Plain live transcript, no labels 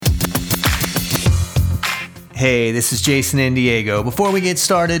Hey, this is Jason and Diego. Before we get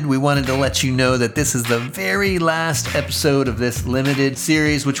started, we wanted to let you know that this is the very last episode of this limited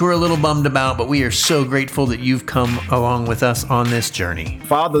series, which we're a little bummed about, but we are so grateful that you've come along with us on this journey.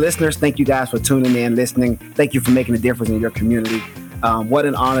 For all the listeners, thank you guys for tuning in, listening. Thank you for making a difference in your community. What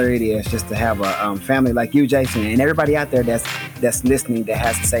an honor it is just to have a family like you, Jason, and everybody out there that's listening that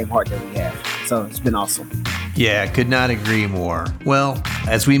has the same heart that we have. So it's been awesome. Yeah, could not agree more. Well,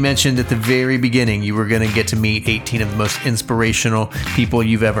 as we mentioned at the very beginning, you were going to get to meet 18 of the most inspirational people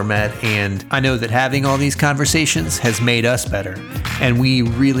you've ever met. And I know that having all these conversations has made us better. And we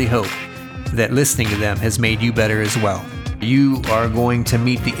really hope that listening to them has made you better as well. You are going to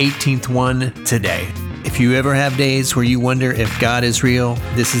meet the 18th one today. If you ever have days where you wonder if God is real,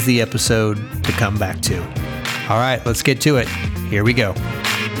 this is the episode to come back to. All right, let's get to it. Here we go.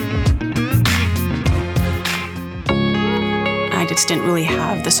 I just didn't really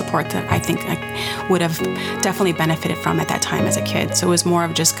have the support that I think I would have definitely benefited from at that time as a kid. So it was more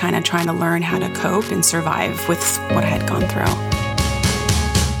of just kind of trying to learn how to cope and survive with what I had gone through.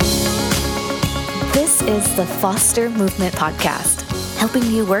 This is the Foster Movement Podcast, helping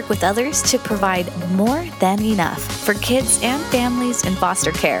you work with others to provide more than enough for kids and families in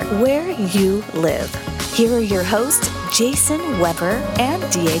foster care where you live. Here are your hosts, Jason Weber and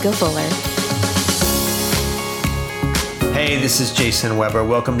Diego Fuller. Hey, this is Jason Weber.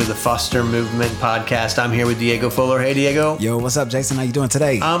 Welcome to the Foster Movement Podcast. I'm here with Diego Fuller. Hey, Diego. Yo, what's up, Jason? How you doing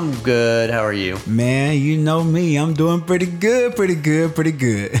today? I'm good. How are you? Man, you know me. I'm doing pretty good.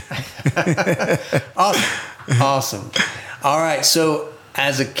 Awesome. All right. So,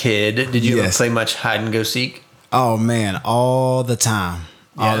 as a kid, did you ever play much hide and go seek? Oh, man. All the time.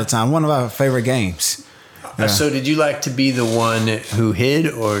 All the time. One of our favorite games. Yeah. So did you like to be the one who hid,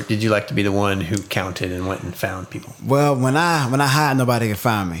 or did you like to be the one who counted and went and found people? Well, when I hide, nobody can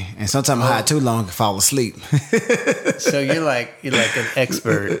find me, and sometimes I hide too long and fall asleep. So you're like an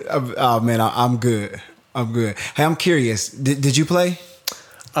expert. Oh man, I'm good. Hey, I'm curious. Did you play?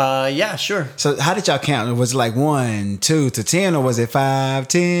 Yeah, sure. So how did y'all count? Was it like 1, 2 to 10, or was it 5,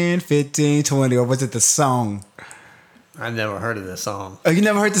 10, 15, 20, or was it the song? I've never heard of this song. Oh, you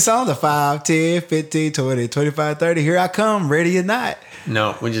never heard the song? The 5, 10, 15, 20, 25, 30. Here I come, ready or not.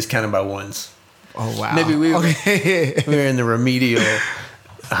 No, we just counted by ones. Oh, wow. Maybe we were in the remedial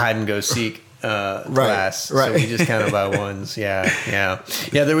hide and go seek class. Right. So we just counted by ones. Yeah.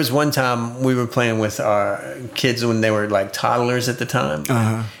 There was one time we were playing with our kids when they were like toddlers at the time.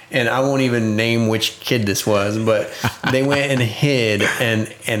 Uh-huh. And I won't even name which kid this was, but they went and hid, and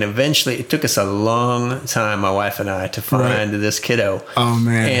eventually it took us a long time, my wife and I, to find this kiddo. Oh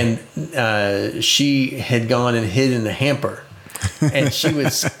man! And she had gone and hid in the hamper, and she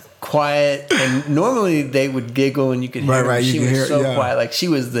was quiet. And normally they would giggle, and you could hear her. She was so quiet, like she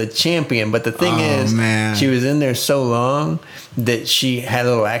was the champion. But the thing is, she was in there so long that she had a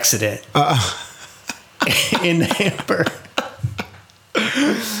little accident in the hamper.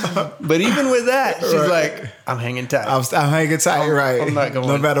 But even with that, she's like, I'm hanging tight. I'm hanging tight, right? I'm not going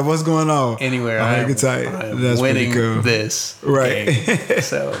no matter what's going on. Anywhere. I'm hanging tight. That's winning cool. This. Right. Game.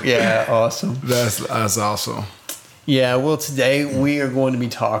 So, yeah, awesome. That's awesome. Yeah, well, today we are going to be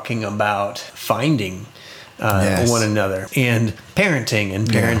talking about finding one another and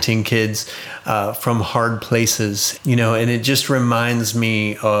parenting kids from hard places, and it just reminds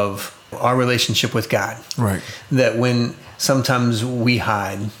me of our relationship with God. Right. That when sometimes we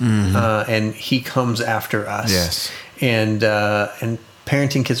hide, and He comes after us. Yes. And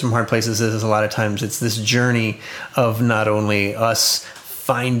parenting kids from hard places is a lot of times it's this journey of not only us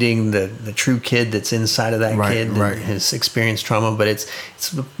finding the true kid that's inside of that kid and his experienced trauma, but it's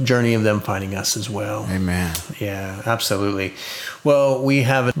the journey of them finding us as well. Amen. Yeah, absolutely. Well, we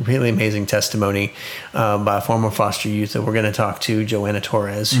have a really amazing testimony by a former foster youth that we're going to talk to, Joanna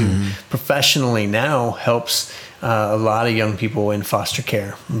Torres, who professionally now helps a lot of young people in foster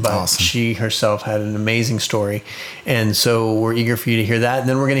care, but she herself had an amazing story. And so we're eager for you to hear that. And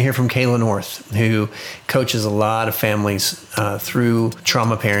then we're going to hear from Kayla North, who coaches a lot of families through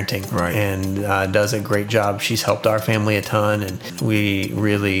trauma parenting and does a great job. She's helped our family a ton, and we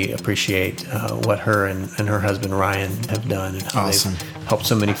really appreciate what her and her husband Ryan have done and how they've helped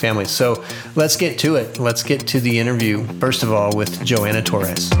so many families. So let's get to it. Let's get to the interview, first of all, with Joanna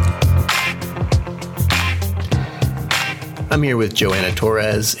Torres. I'm here with Joanna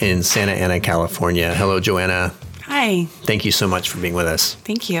Torres in Santa Ana, California. Hello, Joanna. Hi. Thank you so much for being with us.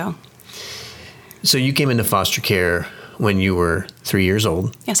 Thank you. So you came into foster care when you were 3 years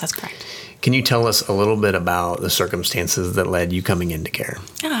old. Yes, that's correct. Can you tell us a little bit about the circumstances that led you coming into care?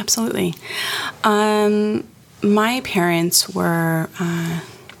 Yeah, absolutely. My parents were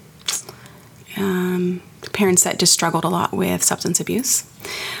parents that just struggled a lot with substance abuse.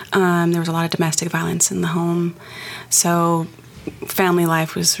 There was a lot of domestic violence in the home. So family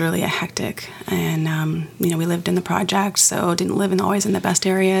life was really hectic. And, we lived in the projects, so didn't live always in the best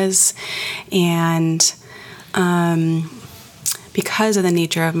areas. And because of the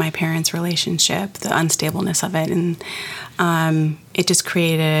nature of my parents' relationship, the unstableness of it, and it just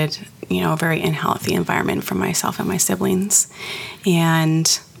created, a very unhealthy environment for myself and my siblings.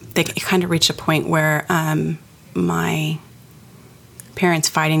 And it kind of reached a point where my parents'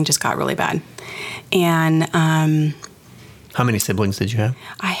 fighting just got really bad. And how many siblings did you have?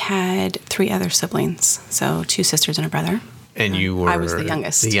 I had 3 other siblings, so 2 sisters and a brother. And you were... I was the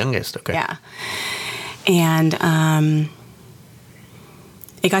youngest. The youngest, okay. Yeah. And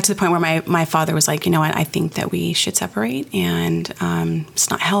it got to the point where my father was like, you know what, I think that we should separate, and it's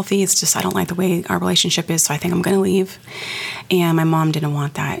not healthy. It's just I don't like the way our relationship is, so I think I'm going to leave. And my mom didn't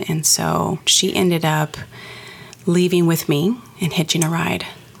want that, and so she ended up leaving with me and hitching a ride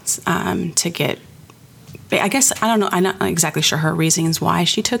to get... I guess, I don't know, I'm not exactly sure her reasons why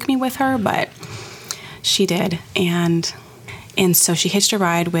she took me with her, but she did. And so she hitched a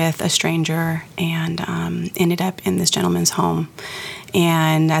ride with a stranger and ended up in this gentleman's home.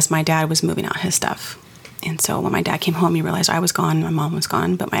 And as my dad was moving out his stuff. And so when my dad came home, he realized I was gone, my mom was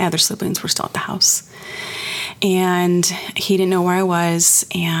gone, but my other siblings were still at the house. And he didn't know where I was.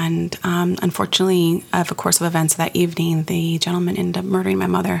 And unfortunately, of a course of events that evening, the gentleman ended up murdering my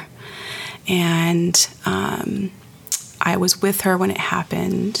mother. And I was with her when it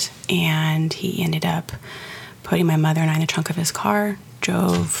happened, and he ended up putting my mother and I in the trunk of his car,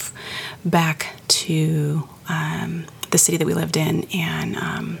 drove back to the city that we lived in,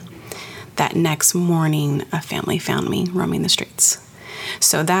 and that next morning, a family found me roaming the streets.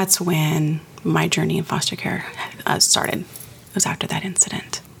 So that's when my journey in foster care started. It was after that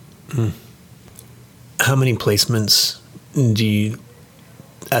incident. Mm. How many placements do you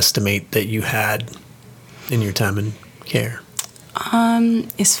estimate that you had in your time in care?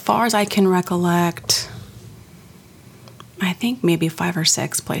 As far as I can recollect, I think maybe 5 or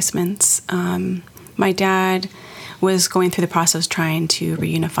 6 placements. My dad was going through the process trying to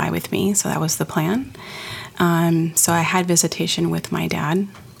reunify with me, so that was the plan. So I had visitation with my dad.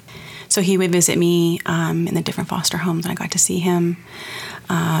 So he would visit me in the different foster homes, and I got to see him.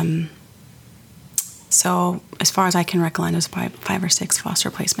 So as far as I can recollect, it was 5 or 6 foster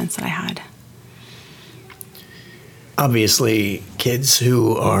placements that I had. Obviously, kids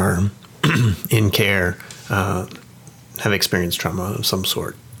who are in care have experienced trauma of some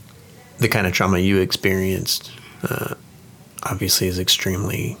sort. The kind of trauma you experienced obviously is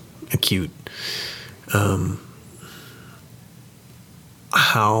extremely acute.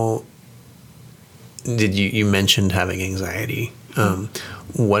 How did you mentioned having anxiety?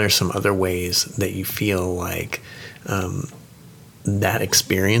 What are some other ways that you feel like that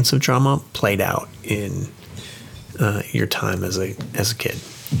experience of trauma played out in your time as a kid?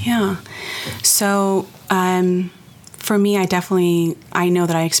 Yeah. So for me, I know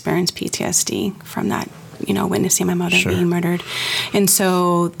that I experienced PTSD from that, witnessing my mother being murdered. And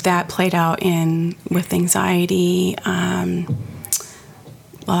so that played out with anxiety, a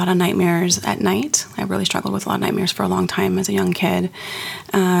lot of nightmares at night. I really struggled with a lot of nightmares for a long time as a young kid.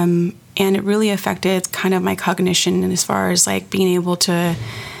 And it really affected kind of my cognition, and as far as like being able to,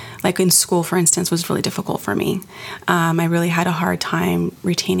 like in school, for instance, was really difficult for me. I really had a hard time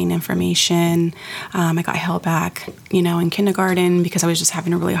retaining information. I got held back, in kindergarten because I was just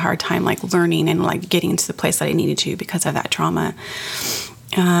having a really hard time like learning and like getting to the place that I needed to because of that trauma.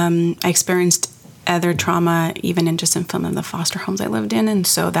 I experienced other trauma even in some of the foster homes I lived in, and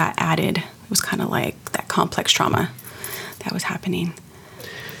so that added, it was kind of like that complex trauma that was happening.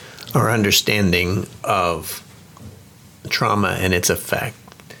 Our understanding of trauma and its effect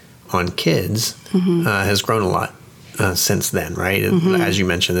on kids has grown a lot since then, right? As you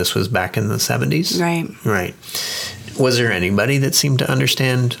mentioned, this was back in the 70s. Right. Was there anybody that seemed to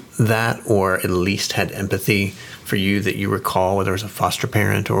understand that, or at least had empathy for you that you recall, whether it was a foster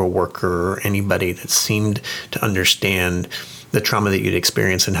parent or a worker or anybody that seemed to understand the trauma that you'd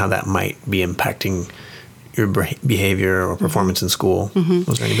experienced and how that might be impacting your behavior or performance in school?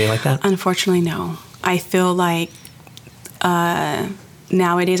 Was there anybody like that? Unfortunately, no. I feel like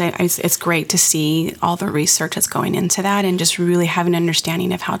nowadays it's great to see all the research that's going into that and just really have an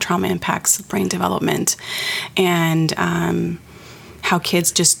understanding of how trauma impacts brain development and how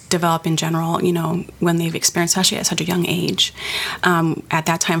kids just develop in general, when they've experienced, especially at such a young age. At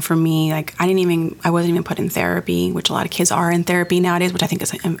that time for me, like I wasn't even put in therapy, which a lot of kids are in therapy nowadays, which I think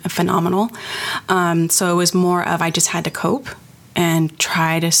is phenomenal. So it was more of I just had to cope and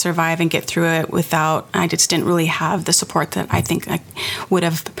try to survive and get through it without, I just didn't really have the support that I think I would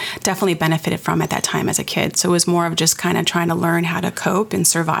have definitely benefited from at that time as a kid. So it was more of just kind of trying to learn how to cope and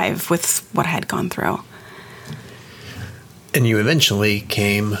survive with what I had gone through. And you eventually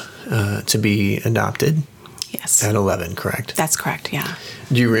came to be adopted? Yes. At 11, correct? That's correct, yeah.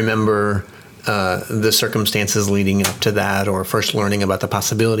 Do you remember the circumstances leading up to that, or first learning about the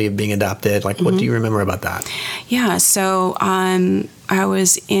possibility of being adopted? Like, what do you remember about that? Yeah, so I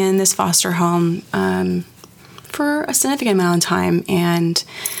was in this foster home for a significant amount of time, and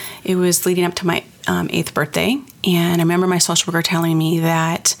it was leading up to my 8th birthday. And I remember my social worker telling me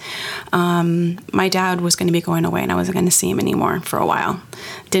that my dad was going to be going away and I wasn't going to see him anymore for a while.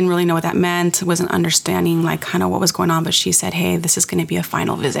 Didn't really know what that meant, wasn't understanding like kind of what was going on, but she said, hey, this is going to be a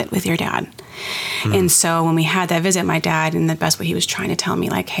final visit with your dad. And so when we had that visit, my dad, in the best way, he was trying to tell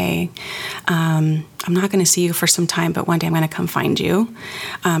me like, hey, I'm not going to see you for some time, but one day I'm going to come find you.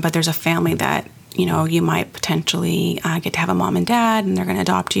 But there's a family that, you know, you might potentially get to have a mom and dad, and they're going to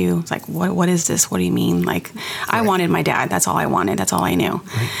adopt you. It's like, what is this? What do you mean? Like, I wanted my dad. That's all I wanted. That's all I knew.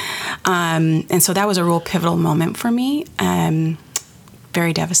 And so that was a real pivotal moment for me.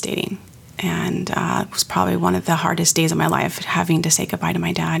 Very devastating. And it was probably one of the hardest days of my life, having to say goodbye to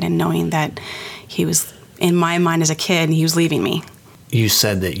my dad and knowing that he was, in my mind as a kid, he was leaving me. You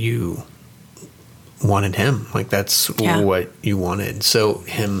said that you wanted him, like that's what you wanted. So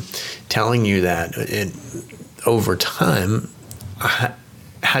him telling you that, and over time,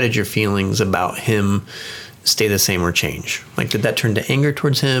 how did your feelings about him stay the same or change? Like, did that turn to anger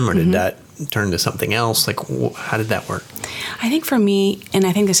towards him, or did that turn to something else? Like, how did that work? I think for me, and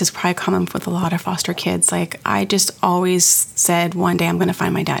I think this is probably common with a lot of foster kids, like I just always said, one day I'm going to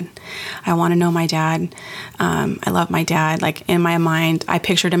find my dad. I want to know my dad. I love my dad. Like, in my mind, I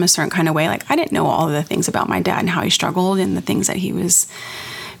pictured him a certain kind of way. Like, I didn't know all of the things about my dad and how he struggled and the things that he was,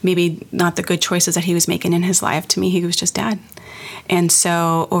 maybe not the good choices that he was making in his life. To me, he was just dad. And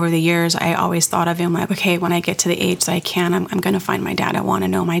so over the years, I always thought of him like, okay, when I get to the age that I can, I'm going to find my dad. I want to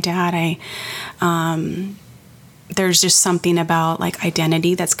know my dad. There's just something about like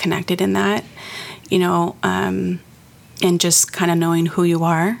identity that's connected in that, you know, and just kind of knowing who you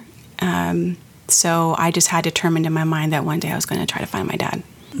are. So I just had determined in my mind that one day I was going to try to find my dad.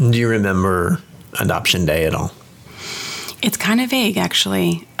 Do you remember adoption day at all? It's kind of vague,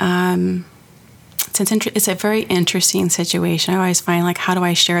 actually. It's a very interesting situation. I always find, like, how do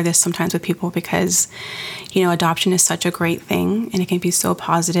I share this sometimes with people? Because, you know, adoption is such a great thing, and it can be so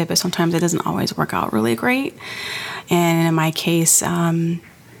positive, but sometimes it doesn't always work out really great. And in my case,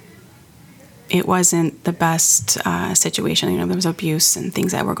 it wasn't the best situation. You know, there was abuse and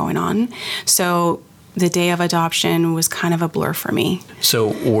things that were going on. So the day of adoption was kind of a blur for me. So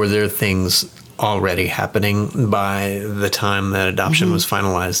were there things already happening by the time that adoption was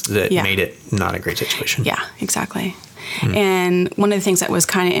finalized that made it not a great situation? Yeah, exactly. And one of the things that was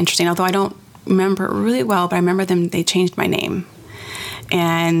kind of interesting, although I don't remember it really well, but I remember they changed my name.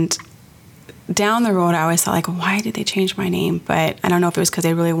 And down the road, I always thought, like, why did they change my name? But I don't know if it was because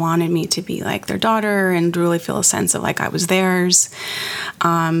they really wanted me to be like their daughter and really feel a sense of like I was theirs.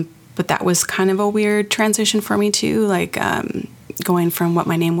 But that was kind of a weird transition for me too, like going from what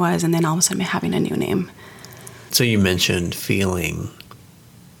my name was and then all of a sudden having a new name. So you mentioned feeling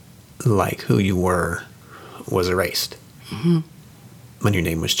like who you were was erased when your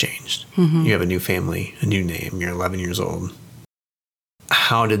name was changed. You have a new family, a new name, you're 11 years old.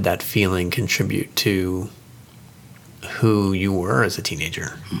 How did that feeling contribute to who you were as a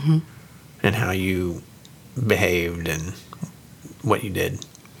teenager and how you behaved and what you did?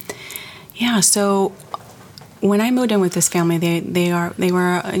 Yeah, so when I moved in with this family, they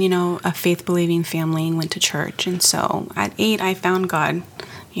were you know, a faith believing family and went to church. And so at 8, I found God.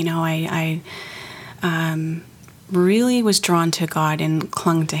 You know, I really was drawn to God and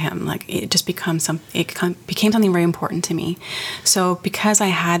clung to Him. Like, it just became something very important to me. So because I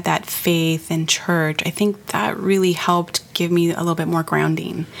had that faith in church, I think that really helped give me a little bit more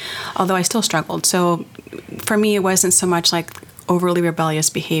grounding, although I still struggled. So for me, it wasn't so much like overly rebellious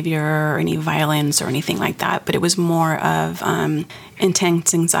behavior or any violence or anything like that, but it was more of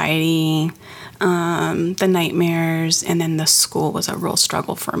intense anxiety, the nightmares, and then the school was a real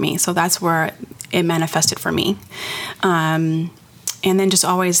struggle for me. So that's where it manifested for me. And then just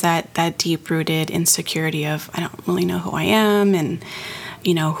always that deep-rooted insecurity of, I don't really know who I am, and,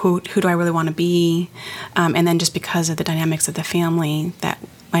 you know, who do I really want to be? And then just because of the dynamics of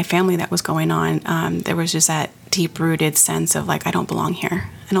my family that was going on, there was just that deep-rooted sense of, like, I don't belong here.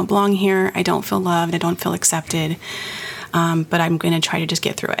 I don't feel loved. I don't feel accepted. But I'm going to try to just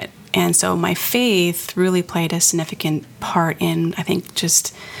get through it. And so my faith really played a significant part in, I think,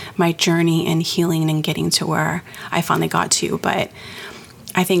 just my journey and healing and getting to where I finally got to. But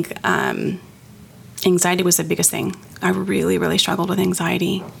I think anxiety was the biggest thing. I really, really struggled with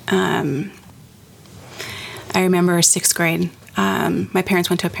anxiety. I remember 6th grade, my parents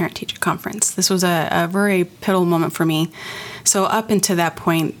went to a parent-teacher conference. This was a very pivotal moment for me. So up until that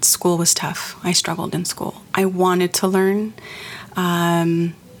point, school was tough. I struggled in school. I wanted to learn.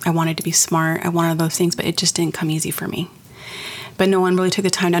 I wanted to be smart. I wanted those things, but it just didn't come easy for me. But no one really took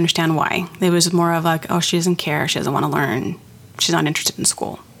the time to understand why. It was more of like, oh, she doesn't care. She doesn't want to learn. She's not interested in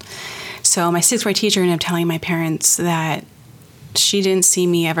school. So my 6th grade teacher ended up telling my parents that she didn't see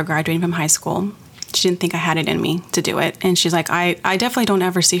me ever graduating from high school. She didn't think I had it in me to do it. And she's like, I definitely don't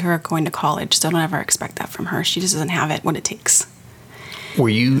ever see her going to college, so don't ever expect that from her. She just doesn't have it, what it takes. Were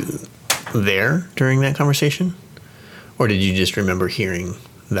you there during that conversation? Or did you just remember hearing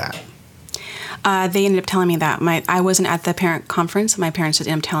that? They ended up telling me that. I wasn't at the parent conference. My parents just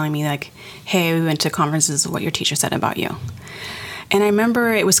ended up telling me, like, hey, we went to conferences, what your teacher said about you. And I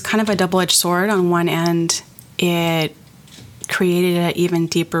remember it was kind of a double-edged sword. On one end, it created an even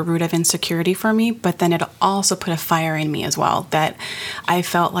deeper root of insecurity for me, but then it also put a fire in me as well, that I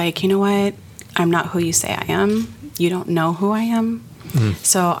felt like, you know what, I'm not who you say I am. You don't know who I am,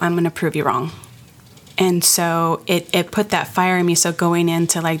 so I'm going to prove you wrong. And so it put that fire in me. So going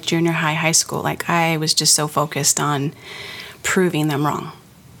into like junior high, high school, like I was just so focused on proving them wrong,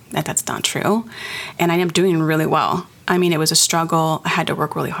 that that's not true. And I ended up doing really well. I mean, it was a struggle. I had to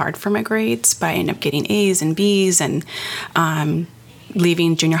work really hard for my grades, but I ended up getting A's and B's and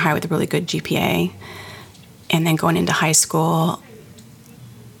leaving junior high with a really good GPA. And then going into high school,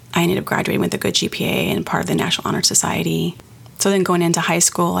 I ended up graduating with a good GPA and part of the National Honor Society. So then going into high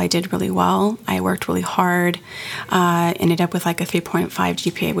school, I did really well. I worked really hard, ended up with like a 3.5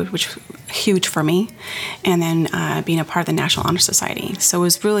 GPA, which was huge for me, and then being a part of the National Honor Society. So it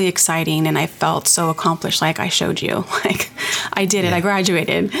was really exciting, and I felt so accomplished, like I showed you. Like, I did it, I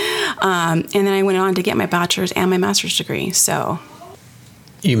graduated. And then I went on to get my bachelor's and my master's degree, so.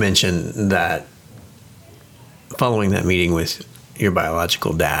 You mentioned that following that meeting with your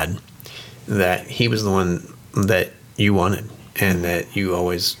biological dad, that he was the one that you wanted. And that you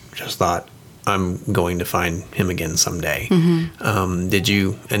always just thought, I'm going to find him again someday. Mm-hmm. Did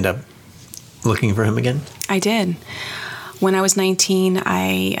you end up looking for him again? I did. When I was 19,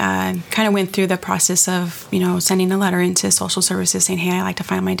 I kind of went through the process of, sending a letter into social services saying, hey, I'd like to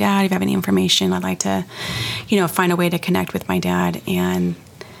find my dad. If you have any information, I'd like to, find a way to connect with my dad. And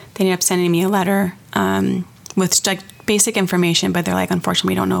they ended up sending me a letter with like basic information, but they're like, unfortunately,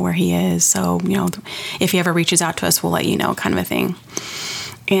 we don't know where he is. So, if he ever reaches out to us, we'll let you know, kind of a thing.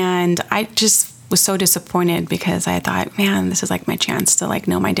 And I just was so disappointed because I thought, man, this is like my chance to like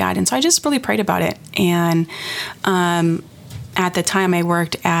know my dad. And so I just really prayed about it. And at the time I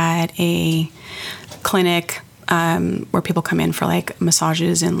worked at a clinic where people come in for like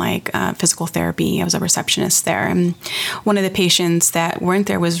massages and like physical therapy. I was a receptionist there. And one of the patients that weren't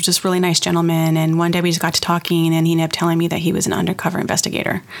there was just a really nice gentleman. And one day we just got to talking and he ended up telling me that he was an undercover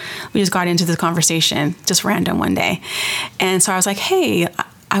investigator. We just got into this conversation, just random one day. And so I was like, hey,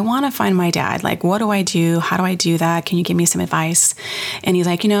 I want to find my dad. Like, what do I do? How do I do that? Can you give me some advice? And he's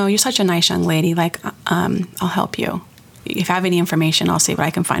like, you're such a nice young lady. Like, I'll help you. If I have any information, I'll see what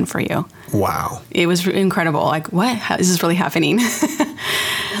I can find for you. Wow. It was incredible. Like, what? How is this really happening?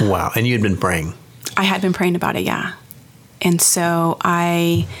 Wow. And you had been praying. I had been praying about it, yeah. And so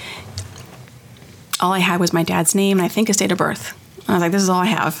all I had was my dad's name and I think his date of birth. I was like, this is all I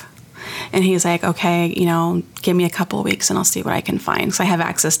have. And he's like, okay, give me a couple of weeks and I'll see what I can find. So I have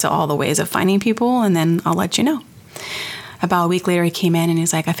access to all the ways of finding people and then I'll let you know. About a week later, he came in and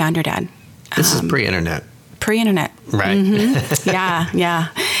he's like, I found your dad. This is pre-internet. Pre-internet. Right. Mm-hmm. Yeah.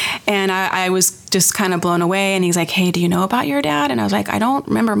 And I was just kind of blown away. And he's like, hey, do you know about your dad? And I was like, I don't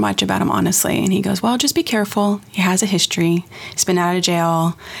remember much about him, honestly. And he goes, well, just be careful. He has a history. He's been out of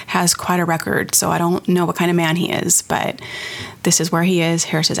jail, has quite a record. So I don't know what kind of man he is, but this is where he is.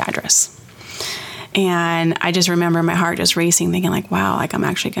 Here's his address. And I just remember my heart just racing, thinking like, wow, like I'm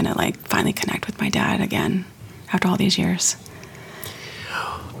actually going to like finally connect with my dad again after all these years.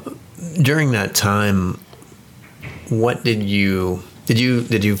 During that time, what did you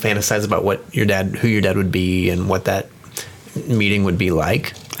fantasize about who your dad would be and what that meeting would be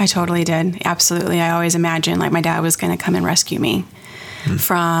like? I totally did. Absolutely. I always imagined like my dad was going to come and rescue me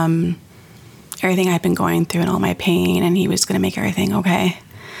from everything I'd been going through and all my pain, and he was going to make everything okay.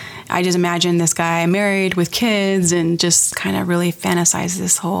 I just imagined this guy married with kids and just kind of really fantasized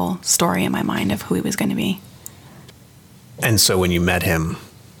this whole story in my mind of who he was going to be. And so when you met him,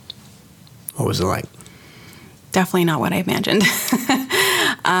 What was it like? Definitely not what I imagined.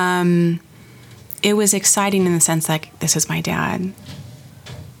 It was exciting in the sense like, this is my dad.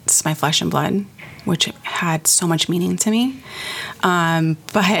 This is my flesh and blood, which had so much meaning to me.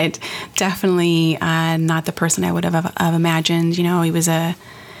 But definitely not the person I would have imagined. You know, he was a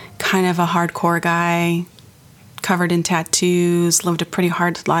kind of a hardcore guy, covered in tattoos, lived a pretty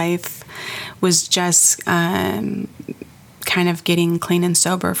hard life, was just kind of getting clean and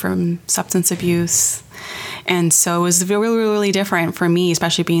sober from substance abuse. And so it was really, really different for me,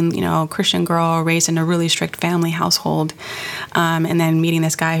 especially being, you know, a Christian girl raised in a really strict family household. And then meeting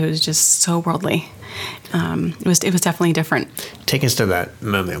this guy who's just so worldly. It was definitely different. Take us to that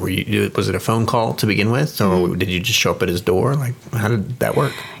moment. Was it a phone call to begin with, or did you just show up at his door? Like, how did that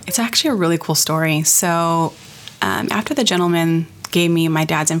work? It's actually a really cool story. So after the gentleman gave me my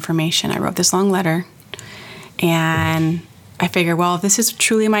dad's information, I wrote this long letter, and I figured, well, if this is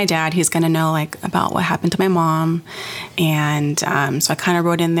truly my dad, he's going to know like about what happened to my mom. And so I kind of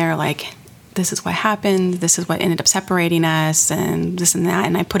wrote in there like, this is what happened. This is what ended up separating us, and this and that.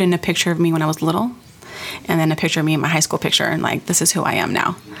 And I put in a picture of me when I was little, and then a picture of me in my high school picture, and like, this is who I am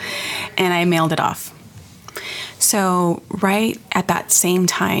now. And I mailed it off. So right at that same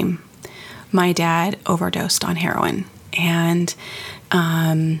time, my dad overdosed on heroin, and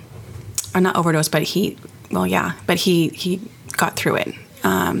or not overdosed, but he got through it.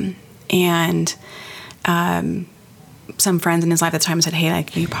 Some friends in his life at the time said, hey,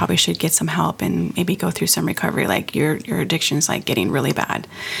 like, you probably should get some help and maybe go through some recovery. Like, your addiction is like getting really bad.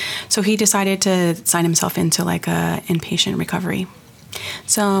 So he decided to sign himself into like a inpatient recovery.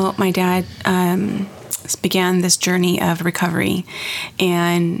 So my dad began this journey of recovery,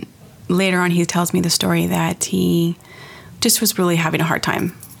 and later on he tells me the story that he just was really having a hard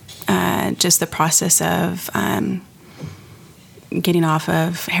time. Just the process of getting off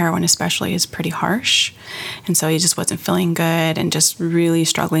of heroin especially is pretty harsh. And so he just wasn't feeling good and just really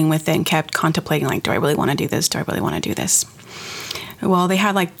struggling with it, and kept contemplating, like, do I really want to do this? Do I really want to do this? Well, they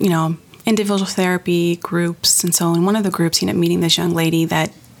had, like, you know, individual therapy groups. And so in one of the groups, he ended up meeting this young lady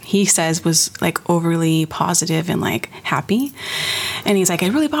that he says was like overly positive and like happy. And he's like,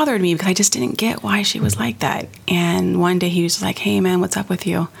 it really bothered me because I just didn't get why she was like that. And one day he was like, hey man, what's up with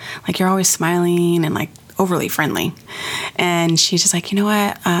you? Like, you're always smiling and like overly friendly. And she's just like, you know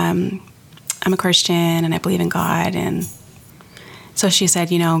what? I'm a Christian and I believe in God. And so she said,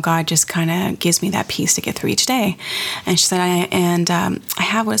 you know, God just kind of gives me that peace to get through each day. And she said, I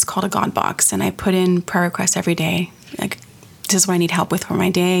have what's called a God box, and I put in prayer requests every day. Like, this is what I need help with for my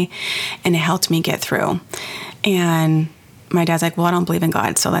day. And it helped me get through. And my dad's like, well, I don't believe in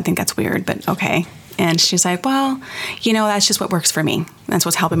God, so I think that's weird, but okay. And she's like, well, you know, that's just what works for me. That's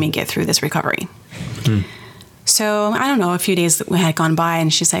what's helping me get through this recovery. So I don't know, a few days had gone by,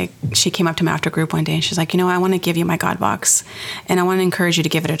 and she's like, she came up to me after group one day, and she's like, you know, I want to give you my God box, and I want to encourage you to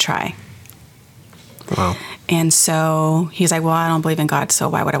give it a try. Wow. And so he's like, well, I don't believe in God, so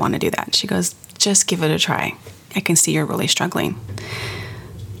why would I want to do that? She goes, just give it a try. I can see you're really struggling.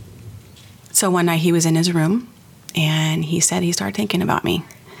 So one night he was in his room, and he said he started thinking about me.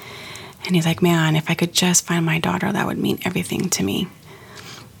 And he's like, man, if I could just find my daughter, that would mean everything to me.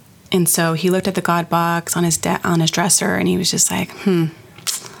 And so he looked at the God box on his dresser, and he was just like, I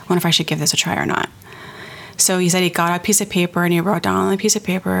wonder if I should give this a try or not. So he said he got a piece of paper, and he wrote down on a piece of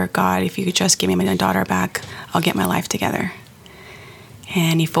paper, God, if you could just give me my daughter back, I'll get my life together.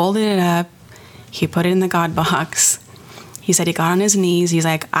 And he folded it up. He put it in the God box. He said he got on his knees. He's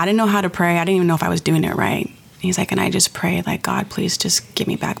like, I didn't know how to pray. I didn't even know if I was doing it right. He's like, and I just prayed, like, God, please just give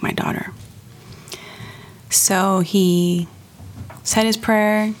me back my daughter. So he said his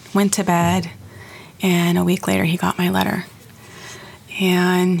prayer, went to bed, and a week later he got my letter.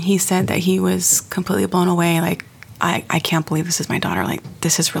 And he said that he was completely blown away, like, I can't believe this is my daughter. Like,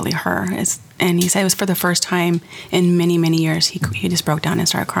 this is really her. And he said it was for the first time in many, many years he just broke down and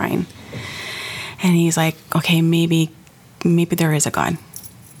started crying. And he's like, okay, maybe there is a God.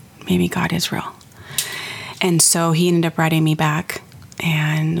 Maybe God is real. And so he ended up writing me back,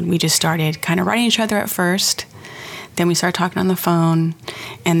 and we just started kind of writing each other at first. Then we started talking on the phone,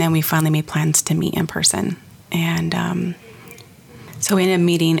 and then we finally made plans to meet in person. And so we ended up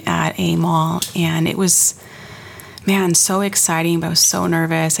meeting at a mall, and it was, man, so exciting, but I was so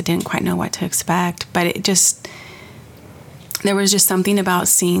nervous. I didn't quite know what to expect, but there was just something about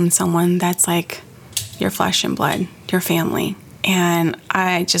seeing someone that's like your flesh and blood, your family. And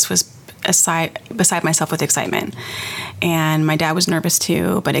I just was beside myself with excitement. And my dad was nervous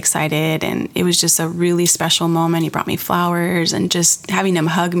too, but excited. And it was just a really special moment. He brought me flowers, and just having him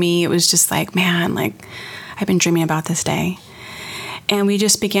hug me, it was just like, man, like, I've been dreaming about this day. And we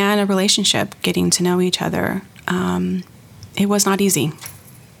just began a relationship, getting to know each other. It was not easy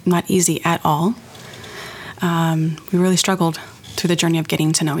at all. We really struggled through the journey of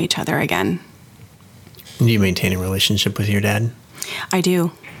getting to know each other again. Do you maintain a relationship with your dad? I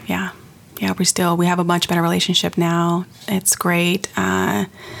do, yeah. Yeah, we have a much better relationship now. It's great.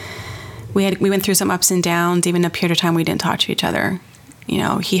 We went through some ups and downs, even a period of time we didn't talk to each other. You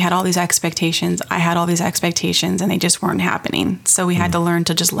know, he had all these expectations, I had all these expectations, and they just weren't happening. So we had to learn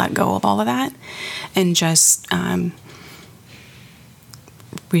to just let go of all of that and just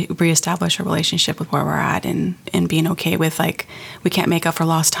reestablish a relationship with where we're at, and being okay with, like, we can't make up for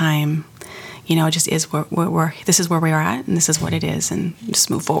lost time. You know, it just is this is where we are at, and this is what it is, and just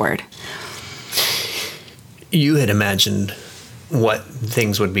move forward. You had imagined what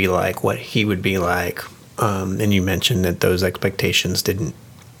things would be like, what he would be like, and you mentioned that those expectations didn't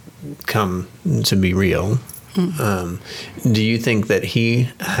come to be real. Do you think that he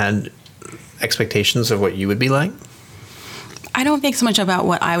had expectations of what you would be like? I don't think so much about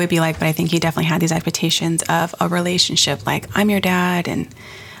what I would be like, but I think he definitely had these expectations of a relationship. Like, I'm your dad, and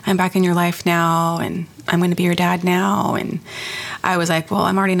I'm back in your life now, and I'm going to be your dad now. And I was like, well,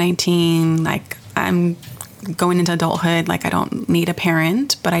 I'm already 19. Like, I'm going into adulthood. Like, I don't need a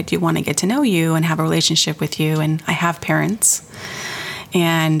parent, but I do want to get to know you and have a relationship with you. And I have parents.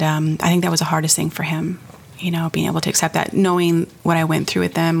 And I think that was the hardest thing for him, you know, being able to accept that, knowing what I went through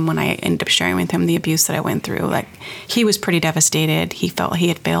with them when I ended up sharing with him the abuse that I went through. Like, he was pretty devastated. He felt he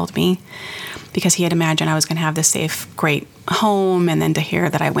had failed me because he had imagined I was going to have this safe, great home, and then to hear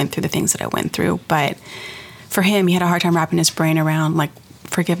that I went through the things that I went through. But for him, he had a hard time wrapping his brain around, like,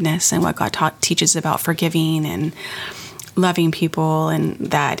 forgiveness and what God teaches about forgiving and loving people, and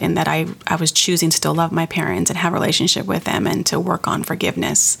that I was choosing to still love my parents and have a relationship with them and to work on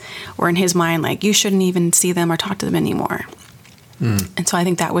forgiveness. Or in his mind, like, you shouldn't even see them or talk to them anymore. And so I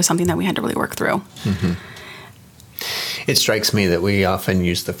think that was something that we had to really work through. Mm-hmm. It strikes me that we often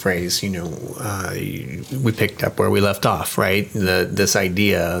use the phrase, you know, we picked up where we left off, right? This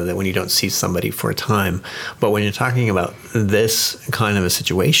idea that when you don't see somebody for a time, but when you're talking about this kind of a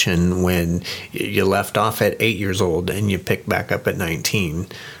situation, when you left off at 8 years old and you pick back up at 19,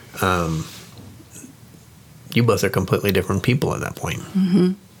 you both are completely different people at that point.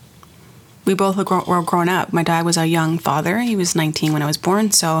 Mm-hmm. We both were grown up. My dad was a young father. He was 19 when I was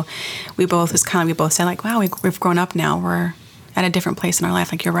born. So we both said, like, wow, we've grown up now. We're at a different place in our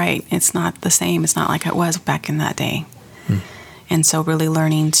life. Like, you're right. It's not the same. It's not like it was back in that day. And so really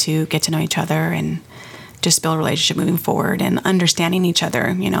learning to get to know each other and just build a relationship moving forward and understanding each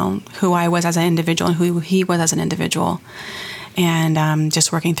other, you know, who I was as an individual and who he was as an individual. And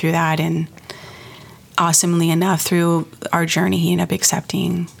just working through that. And awesomely enough, through our journey, he ended up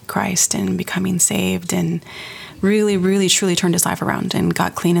accepting Christ and becoming saved, and really, really, truly turned his life around and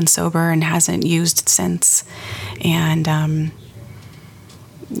got clean and sober and hasn't used since. And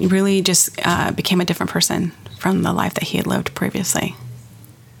really just became a different person from the life that he had lived previously.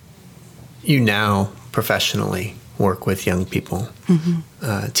 You now professionally work with young people,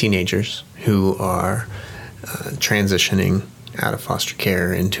 teenagers who are transitioning out of foster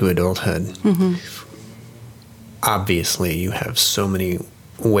care into adulthood. Mm-hmm. Obviously, you have so many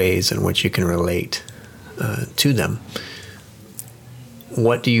ways in which you can relate to them.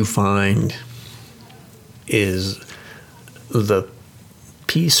 What do you find is the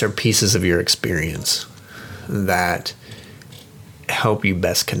piece or pieces of your experience that help you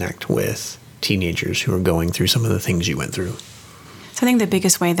best connect with teenagers who are going through some of the things you went through? So I think the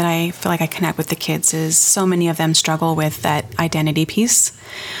biggest way that I feel like I connect with the kids is so many of them struggle with that identity piece.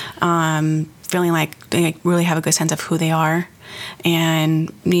 Feeling like they really have a good sense of who they are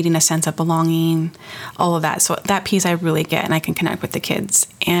and needing a sense of belonging, all of that. So that piece I really get, and I can connect with the kids.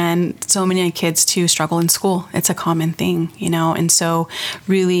 And so many kids, too, struggle in school. It's a common thing, you know, and so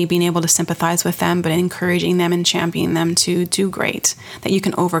really being able to sympathize with them, but encouraging them and championing them to do great, that you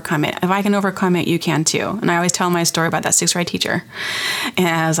can overcome it. If I can overcome it, you can, too. And I always tell my story about that 6th grade teacher. And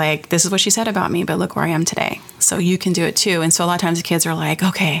I was like, this is what she said about me, but look where I am today. So you can do it, too. And so a lot of times the kids are like,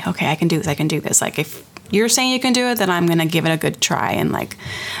 okay, I can do this. Like, if you're saying you can do it, then I'm going to give it a good try. And like,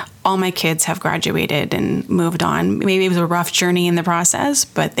 all my kids have graduated and moved on. Maybe it was a rough journey in the process,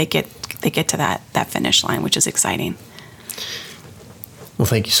 but they get to that finish line, which is exciting. Well,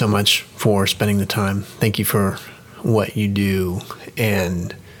 thank you so much for spending the time. Thank you for what you do.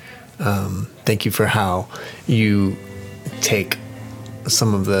 And thank you for how you take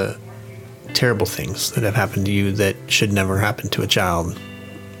some of the terrible things that have happened to you that should never happen to a child,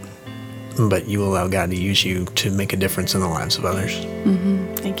 but you allow God to use you to make a difference in the lives of others.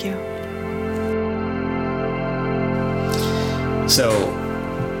 Mm-hmm. Thank you. So,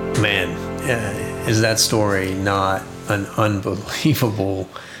 man, is that story not an unbelievable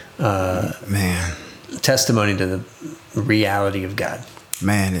testimony to the reality of God?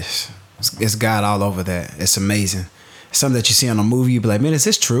 Man, it's God all over that. It's amazing. It's something that you see on a movie, you be like, man, is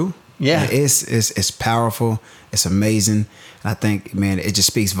this true? Yeah. It's powerful. It's amazing. And I think, man, it just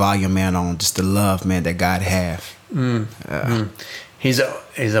speaks volume, man, on just the love, man, that God have. He's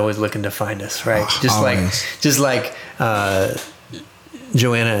always looking to find us, right? Always. Just like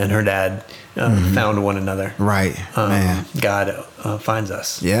Joanna and her dad found one another. Right, man. God finds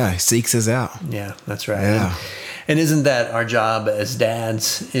us. Yeah, he seeks us out. Yeah, that's right. Yeah. And isn't that our job as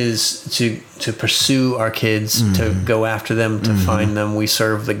dads, is to pursue our kids, to go after them, to find them? We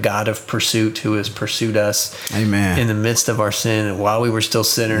serve the God of pursuit who has pursued us. Amen. In the midst of our sin, and while we were still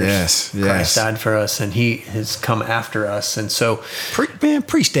sinners, yes. Christ died for us, and he has come after us. And so,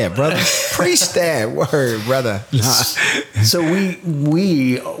 preach that, brother. Preach that word, brother. So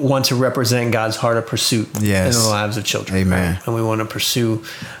we want to represent God's heart of pursuit in the lives of children. Amen. Right? And we want to pursue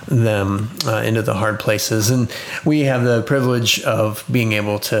them into the hard places. And we have the privilege of being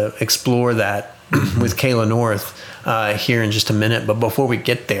able to explore that with Kayla North here in just a minute. But before we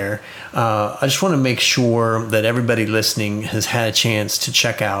get there, I just want to make sure that everybody listening has had a chance to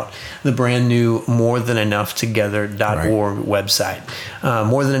check out the brand new morethanenoughtogether.org website.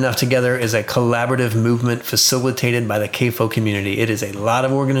 More Than Enough Together is a collaborative movement facilitated by the CAFO community. It is a lot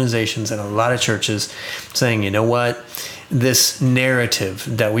of organizations and a lot of churches saying, you know what? This narrative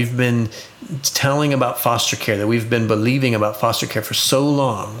that we've been telling about foster care, that we've been believing about foster care for so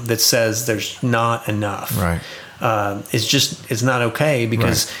long, that says there's not enough. Right. It's not okay,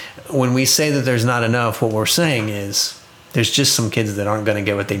 because when we say that there's not enough, what we're saying is there's just some kids that aren't going to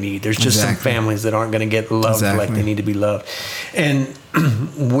get what they need. There's just some families that aren't going to get loved like they need to be loved. And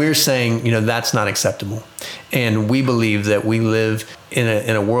we're saying, that's not acceptable. And we believe that we live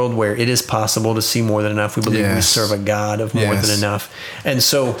in a world where it is possible to see more than enough. We believe we serve a God of more than enough. And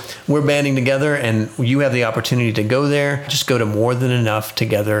so we're banding together, and you have the opportunity to go there. Just go to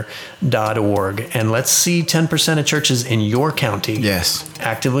morethanenoughtogether.org, and let's see 10% of churches in your county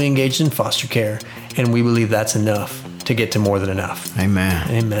actively engaged in foster care. And we believe that's enough to get to more than enough.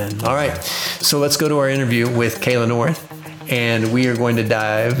 Amen. All right. So let's go to our interview with Kayla North, and we are going to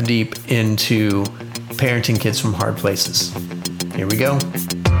dive deep into parenting kids from hard places. Here we go.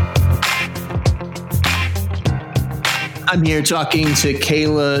 I'm here talking to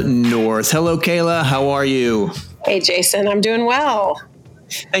Kayla North. Hello, Kayla. How are you? Hey, Jason. I'm doing well.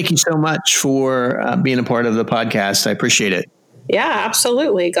 Thank you so much for being a part of the podcast. I appreciate it. Yeah,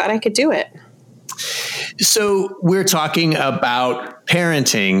 absolutely. Glad I could do it. So we're talking about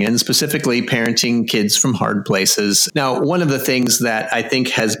parenting, and specifically parenting kids from hard places. Now, one of the things that I think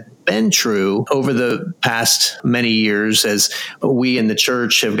has been true over the past many years, as we in the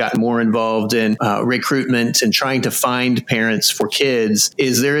church have gotten more involved in recruitment and trying to find parents for kids,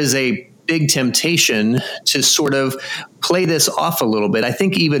 is there is a big temptation to sort of play this off a little bit. I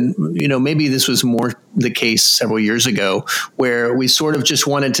think even, maybe this was more the case several years ago, where we sort of just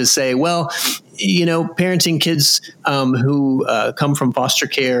wanted to say, well, parenting kids who come from foster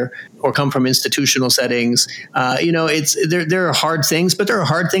care or come from institutional settings, there are hard things, but there are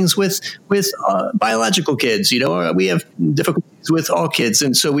hard things with biological kids. We have difficulties with all kids.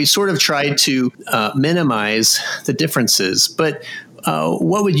 And so we sort of tried to minimize the differences. But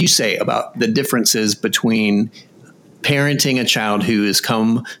what would you say about the differences between parenting a child who has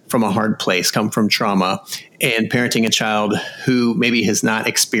come from a hard place, come from trauma, and parenting a child who maybe has not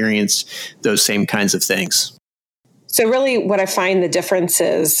experienced those same kinds of things? So really what I find the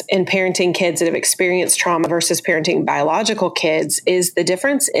differences in parenting kids that have experienced trauma versus parenting biological kids is the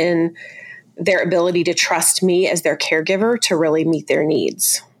difference in their ability to trust me as their caregiver to really meet their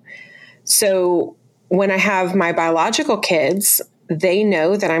needs. So when I have my biological kids, they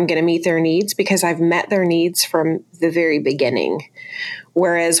know that I'm going to meet their needs because I've met their needs from the very beginning.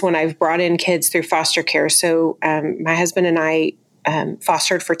 Whereas when I've brought in kids through foster care, so my husband and I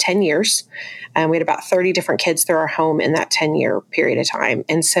fostered for 10 years. We had about 30 different kids through our home in that 10-year period of time.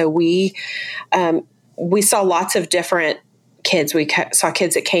 And so we saw lots of different kids. We saw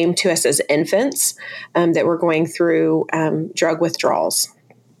kids that came to us as infants that were going through drug withdrawals.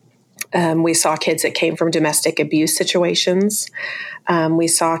 We saw kids that came from domestic abuse situations. We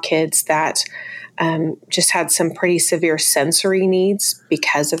saw kids that just had some pretty severe sensory needs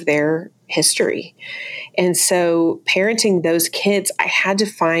because of their history. And so parenting those kids, I had to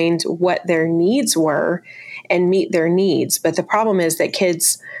find what their needs were and meet their needs. But the problem is that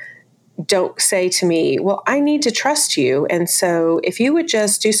kids don't say to me, well, I need to trust you. And so if you would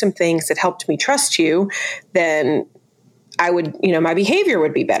just do some things that helped me trust you, then my behavior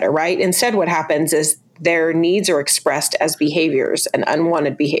would be better, right? Instead, what happens is their needs are expressed as behaviors and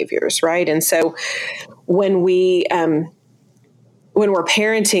unwanted behaviors, right? And so when we're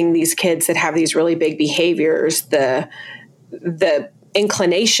parenting these kids that have these really big behaviors, the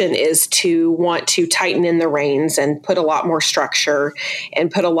inclination is to want to tighten in the reins and put a lot more structure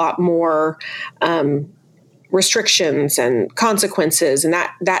and put a lot more restrictions and consequences. And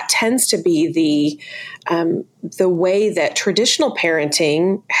that tends to be the way that traditional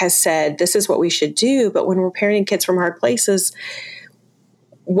parenting has said, this is what we should do. But when we're parenting kids from hard places,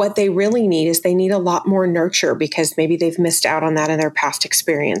 what they really need is they need a lot more nurture because maybe they've missed out on that in their past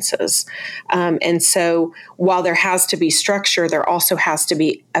experiences. And so while there has to be structure, there also has to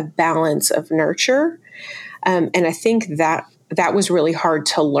be a balance of nurture. And I think that was really hard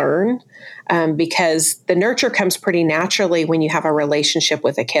to learn because the nurture comes pretty naturally when you have a relationship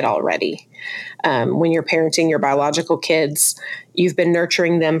with a kid already. When you're parenting your biological kids, you've been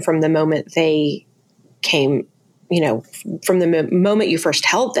nurturing them from the moment they came, from the moment you first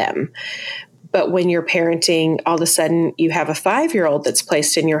held them. But when you're parenting, all of a sudden you have a 5-year-old that's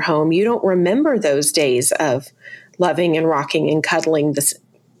placed in your home. You don't remember those days of loving and rocking and cuddling this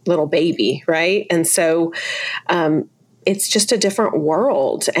little baby, right? And so it's just a different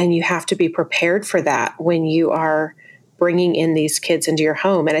world, and you have to be prepared for that when you are bringing in these kids into your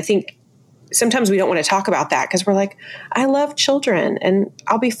home. And I think sometimes we don't want to talk about that because we're like, I love children and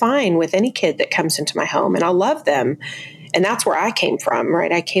I'll be fine with any kid that comes into my home and I'll love them. And that's where I came from,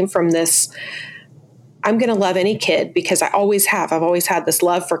 right? I came from this, I'm going to love any kid because I always have. I've always had this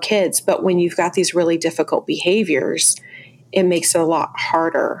love for kids. But when you've got these really difficult behaviors, it makes it a lot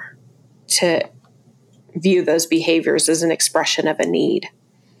harder to view those behaviors as an expression of a need.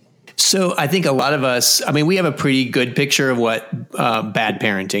 So I think a lot of us, we have a pretty good picture of what bad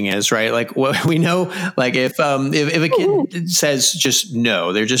parenting is, right? Like what we know, like if a kid says just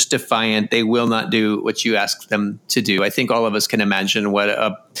no, they're just defiant, they will not do what you ask them to do. I think all of us can imagine what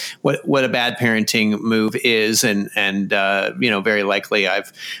a bad parenting move is, and very likely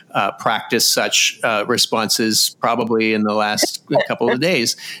I've practiced such responses probably in the last couple of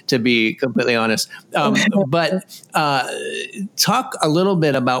days, to be completely honest. But talk a little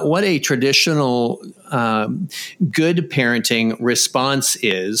bit about what a traditional good parenting response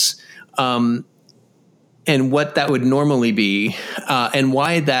is, and what that would normally be, and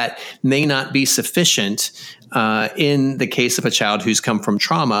why that may not be sufficient in the case of a child who's come from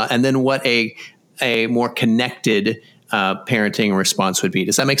trauma, and then what a more connected parenting response would be.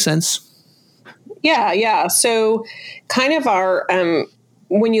 Does that make sense? Yeah. So kind of our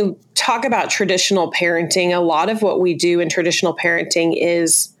when you talk about traditional parenting, a lot of what we do in traditional parenting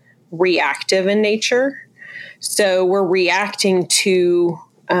is reactive in nature. So we're reacting to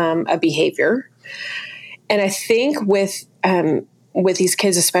a behavior. And I think with these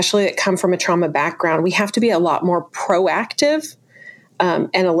kids, especially that come from a trauma background, we have to be a lot more proactive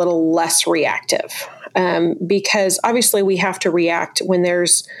and a little less reactive. Because obviously we have to react when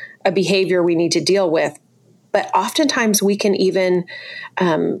there's a behavior we need to deal with. But oftentimes we can even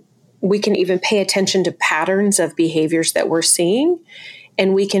pay attention to patterns of behaviors that we're seeing.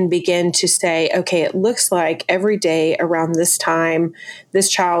 And we can begin to say, okay, it looks like every day around this time, this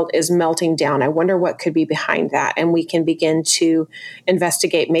child is melting down. I wonder what could be behind that. And we can begin to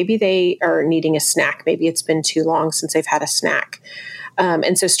investigate. Maybe they are needing a snack. Maybe it's been too long since they've had a snack.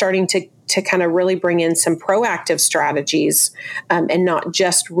 And so starting to kind of really bring in some proactive strategies and not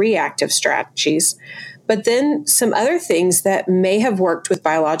just reactive strategies. But then some other things that may have worked with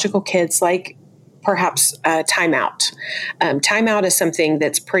biological kids, like perhaps timeout. Timeout is something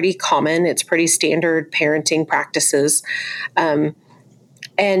that's pretty common. It's pretty standard parenting practices. And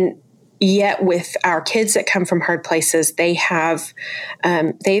yet with our kids that come from hard places, they've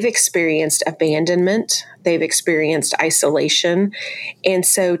experienced abandonment. They've experienced isolation. And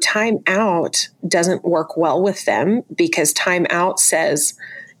so timeout doesn't work well with them because timeout says,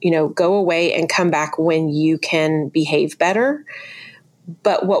 go away and come back when you can behave better.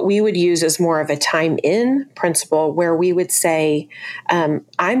 But what we would use is more of a time in principle where we would say, I'm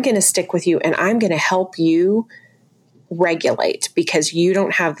going to stick with you and I'm going to help you regulate because you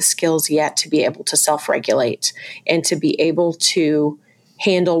don't have the skills yet to be able to self-regulate and to be able to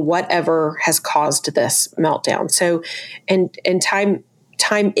handle whatever has caused this meltdown. So, and time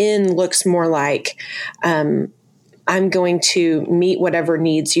in looks more like, I'm going to meet whatever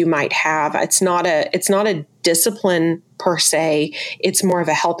needs you might have. It's not a discipline per se. It's more of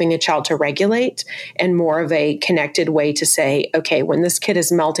a helping a child to regulate and more of a connected way to say, okay, when this kid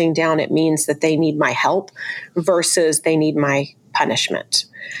is melting down, it means that they need my help versus they need my punishment.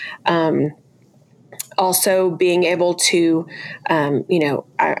 Also being able to,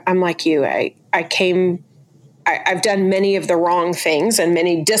 I'm like you, I've done many of the wrong things and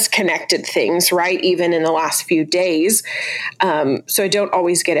many disconnected things, right? Even in the last few days. So I don't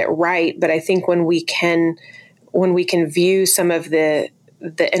always get it right. But I think when we can view some of the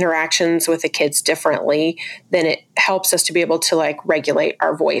interactions with the kids differently, then it helps us to be able to like regulate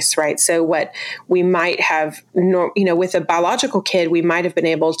our voice, right? So what we might have, with a biological kid, we might have been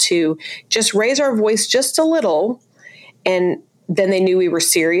able to just raise our voice just a little, and then they knew we were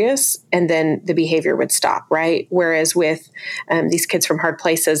serious, and then the behavior would stop, right? Whereas with these kids from hard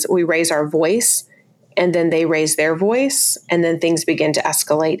places, we raise our voice, and then they raise their voice, and then things begin to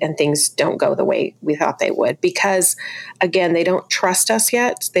escalate, and things don't go the way we thought they would. Because, again, they don't trust us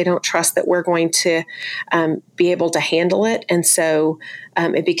yet. They don't trust that we're going to be able to handle it. And so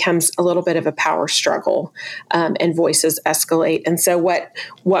it becomes a little bit of a power struggle, and voices escalate. And so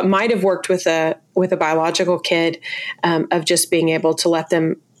what might have worked with a biological kid, of just being able to let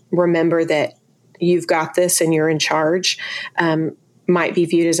them remember that you've got this and you're in charge, might be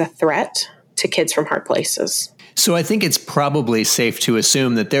viewed as a threat to kids from hard places. So I think it's probably safe to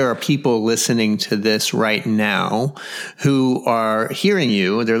assume that there are people listening to this right now who are hearing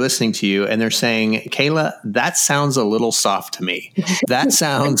you, they're listening to you, and they're saying, Kayla, that sounds a little soft to me. That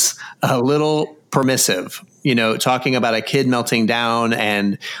sounds a little permissive. Talking about a kid melting down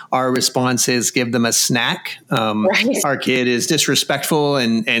and our response is give them a snack. Right. Our kid is disrespectful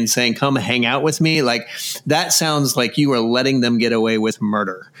and saying, come hang out with me. Like that sounds like you are letting them get away with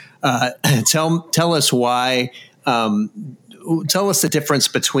murder. Tell us why. Tell us the difference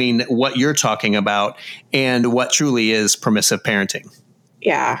between what you're talking about and what truly is permissive parenting.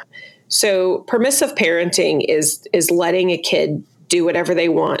 Yeah. So permissive parenting is letting a kid do whatever they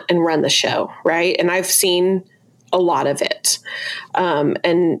want and run the show, right? And I've seen a lot of it.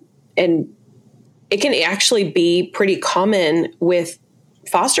 And it can actually be pretty common with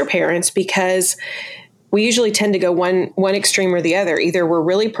foster parents because we usually tend to go one extreme or the other. Either we're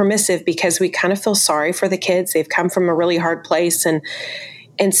really permissive because we kind of feel sorry for the kids. They've come from a really hard place.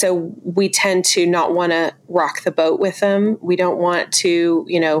 And so we tend to not want to rock the boat with them. We don't want to,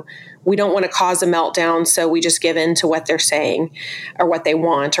 we don't want to cause a meltdown. So we just give in to what they're saying or what they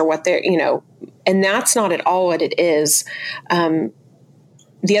want or what they're, and that's not at all what it is.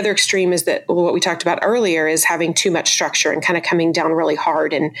 The other extreme is that what we talked about earlier is having too much structure and kind of coming down really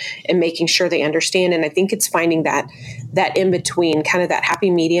hard and making sure they understand. And I think it's finding that in between, kind of that happy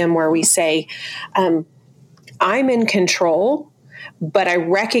medium where we say, I'm in control, but I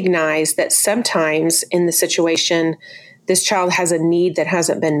recognize that sometimes in the situation, this child has a need that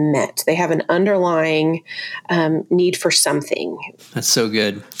hasn't been met. They have an underlying need for something. That's so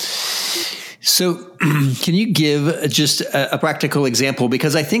good. So can you give just a practical example?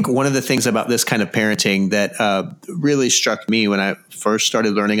 Because I think one of the things about this kind of parenting that really struck me when I first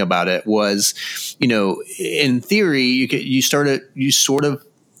started learning about it was, in theory, you sort of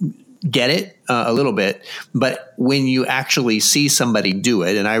get it a little bit, but when you actually see somebody do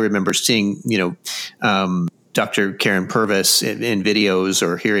it, and I remember seeing, Dr. Karen Purvis in videos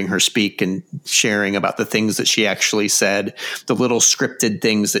or hearing her speak and sharing about the things that she actually said, the little scripted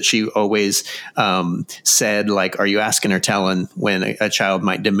things that she always said, like, are you asking or telling when a child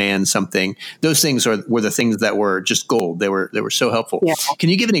might demand something? Those things were the things that were just gold. They were so helpful. Yeah. Can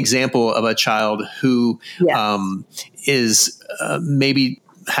you give an example of a child who is maybe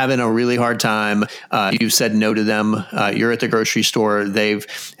having a really hard time? You've said no to them. You're at the grocery store. They've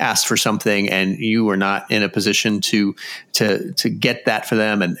asked for something, and you are not in a position to get that for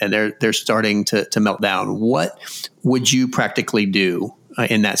them, and they're starting to melt down. What would you practically do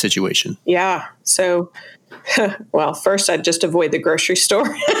in that situation? Yeah. So, well, first I'd just avoid the grocery store.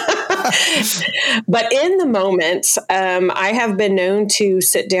 But in the moment, I have been known to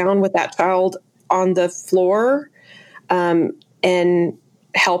sit down with that child on the floor and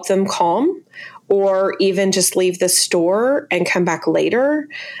help them calm, or even just leave the store and come back later,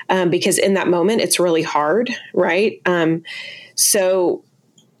 because in that moment it's really hard, right? So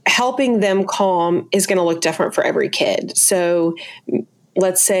helping them calm is going to look different for every kid. So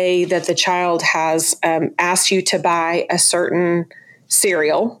let's say that the child has asked you to buy a certain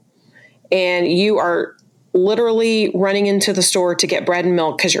cereal, and you are literally running into the store to get bread and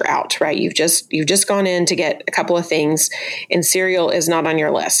milk because you're out, right? You've just gone in to get a couple of things, and cereal is not on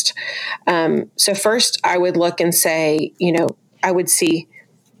your list. So first I would look and say, I would see,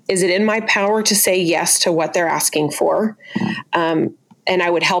 is it in my power to say yes to what they're asking for? And I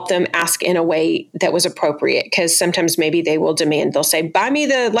would help them ask in a way that was appropriate, because sometimes maybe they'll say, buy me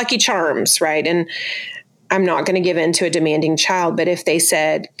the Lucky Charms, right? And I'm not going to give in to a demanding child. But if they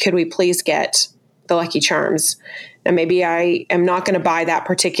said, could we please get the Lucky Charms. Now, maybe I am not going to buy that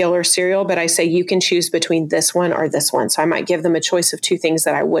particular cereal, but I say you can choose between this one or this one. So I might give them a choice of two things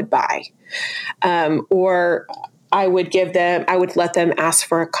that I would buy. Or I would let them ask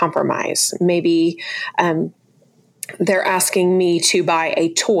for a compromise. Maybe they're asking me to buy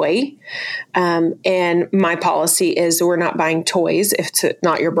a toy. And my policy is we're not buying toys if it's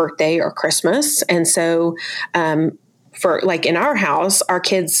not your birthday or Christmas. And so, for like in our house, our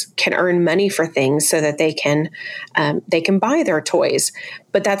kids can earn money for things so that they can buy their toys,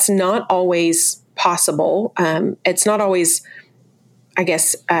 but that's not always possible. It's not always, I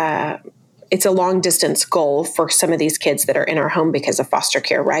guess, it's a long distance goal for some of these kids that are in our home because of foster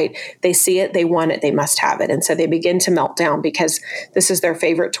care, right? They see it, they want it, they must have it. And so they begin to melt down because this is their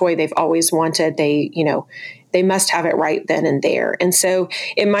favorite toy they've always wanted. They must have it right then and there. And so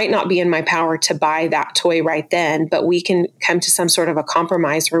it might not be in my power to buy that toy right then, but we can come to some sort of a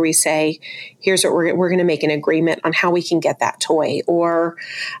compromise where we say, here's what we're going to make an agreement on how we can get that toy, or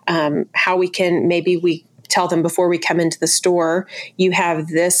how we can, maybe we tell them before we come into the store, you have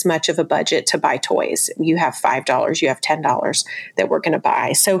this much of a budget to buy toys. You have $5, you have $10 that we're going to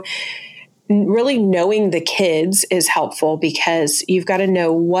buy. So really knowing the kids is helpful because you've got to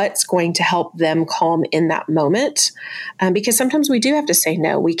know what's going to help them calm in that moment. Because sometimes we do have to say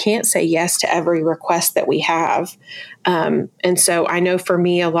no. We can't say yes to every request that we have. And so I know for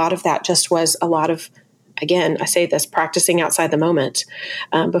me, a lot of that just was a lot of, again, I say this, practicing outside the moment.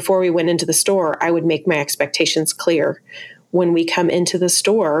 Before we went into the store, I would make my expectations clear. When we come into the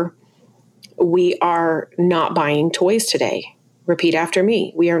store, we are not buying toys today. Repeat after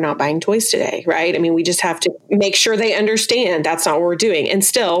me. We are not buying toys today, right? I mean, we just have to make sure they understand that's not what we're doing. And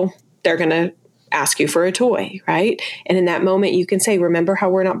still, they're going to ask you for a toy, right? And in that moment, you can say, remember how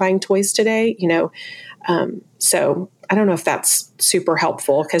we're not buying toys today? So I don't know if that's super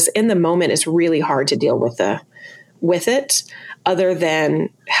helpful because in the moment, it's really hard to deal with it other than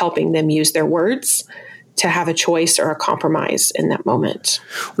helping them use their words to have a choice or a compromise in that moment.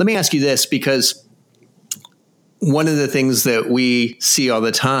 Let me ask you this, because one of the things that we see all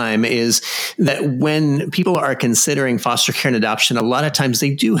the time is that when people are considering foster care and adoption, a lot of times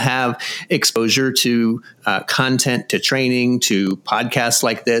they do have exposure to content, to training, to podcasts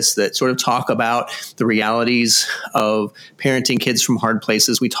like this that sort of talk about the realities of parenting kids from hard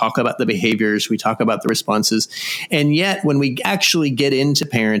places. We talk about the behaviors, we talk about the responses. And yet when we actually get into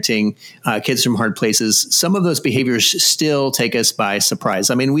parenting kids from hard places, some of those behaviors still take us by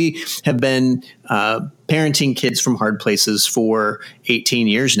surprise. I mean, we have been parenting kids from hard places for 18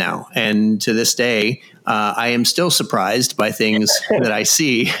 years now. And to this day, I am still surprised by things that I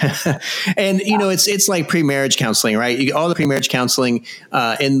see. And, it's like pre-marriage counseling, right? All the pre-marriage counseling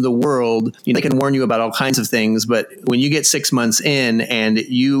in the world, they can warn you about all kinds of things. But when you get 6 months in and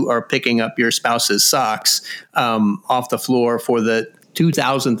you are picking up your spouse's socks off the floor for the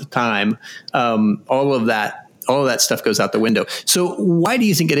 2000th time, all of that stuff goes out the window. So why do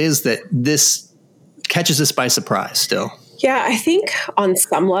you think it is that this catches us by surprise still? Yeah, I think on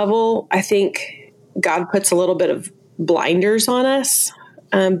some level, God puts a little bit of blinders on us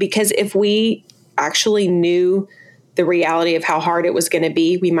because if we actually knew the reality of how hard it was going to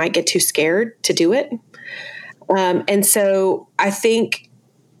be, we might get too scared to do it. And so I think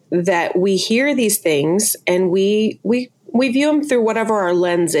that we hear these things and we view them through whatever our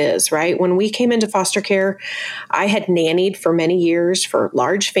lens is, right? When we came into foster care, I had nannied for many years for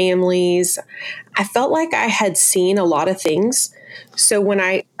large families. I felt like I had seen a lot of things. So when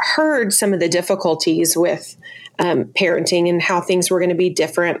I heard some of the difficulties with parenting and how things were going to be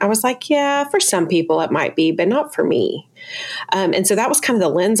different, I was like, yeah, for some people it might be, but not for me. And so that was kind of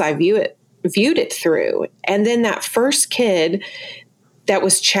the lens I viewed it through. And then that first kid that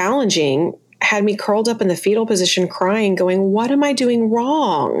was challenging had me curled up in the fetal position crying, going, what am I doing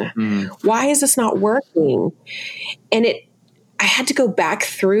wrong? Why is this not working? And I had to go back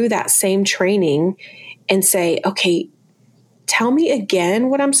through that same training and say, okay, tell me again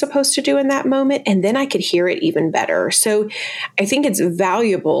what I'm supposed to do in that moment. And then I could hear it even better. So I think it's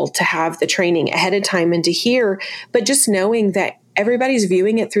valuable to have the training ahead of time and to hear, but just knowing that everybody's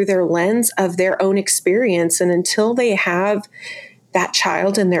viewing it through their lens of their own experience. And until they have that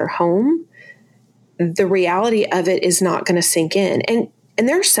child in their home, the reality of it is not going to sink in. And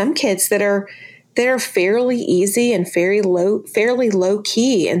there are some kids that are fairly easy and fairly low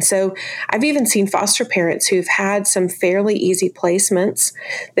key. And so I've even seen foster parents who've had some fairly easy placements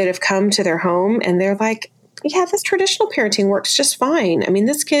that have come to their home and they're like, yeah, this traditional parenting works just fine. I mean,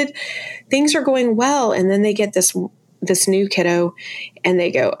 this kid, things are going well. And then they get this new kiddo and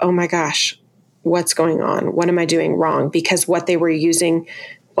they go, oh my gosh, what's going on? What am I doing wrong? Because what they were using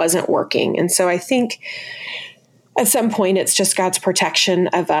wasn't working. And so I think at some point it's just God's protection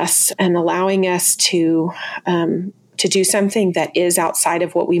of us and allowing us to do something that is outside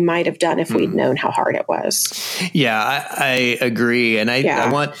of what we might have done if we'd known how hard it was. Yeah, I agree. And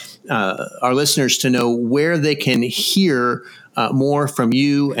I want our listeners to know where they can hear more from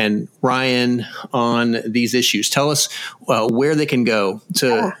you and Ryan on these issues. Tell us where they can go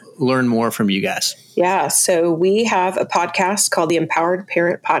to learn more from you guys. Yeah, so we have a podcast called the Empowered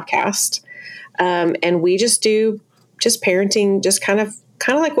Parent Podcast. And we just do parenting, just kind of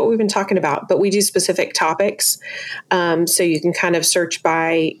like what we've been talking about, but we do specific topics. So you can kind of search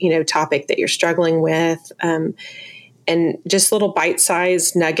by, topic that you're struggling with, and just little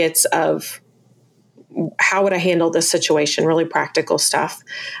bite-sized nuggets of how would I handle this situation, really practical stuff.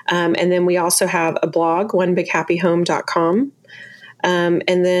 And then we also have a blog, onebighappyhome.com.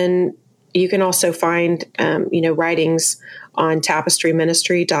 And then you can also find, writings on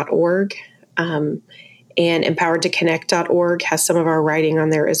tapestryministry.org. And empoweredtoconnect.org has some of our writing on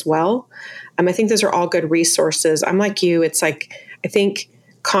there as well. I think those are all good resources. I'm like you. It's like, I think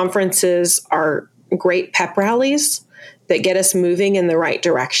conferences are great pep rallies that get us moving in the right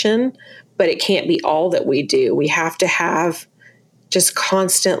direction, but it can't be all that we do. We have to have just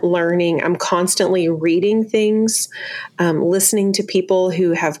constant learning. I'm constantly reading things, listening to people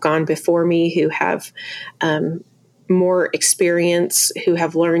who have gone before me, who have more experience, who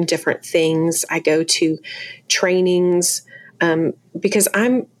have learned different things. I go to trainings because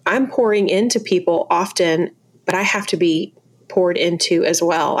I'm pouring into people often, but I have to be poured into as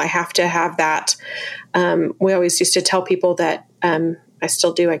well. I have to have that. We always used to tell people that I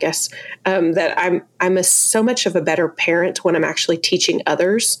still do, I guess, that I'm so much of a better parent when I'm actually teaching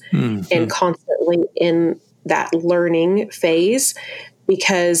others and constantly in that learning phase,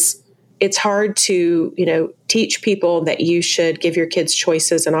 because it's hard to, teach people that you should give your kids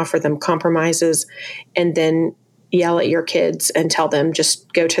choices and offer them compromises and then yell at your kids and tell them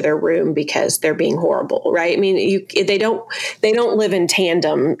just go to their room because they're being horrible, right? I mean, they don't live in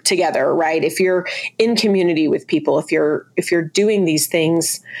tandem together, right? If you're in community with people, if you're doing these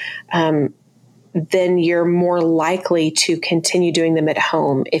things, then you're more likely to continue doing them at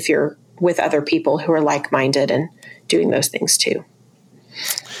home if you're with other people who are like-minded and doing those things too.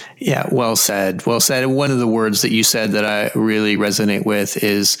 Yeah, well said. Well said. And one of the words that you said that I really resonate with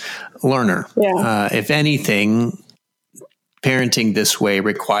is learner. Yeah. If anything, parenting this way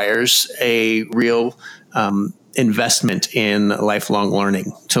requires a real investment in lifelong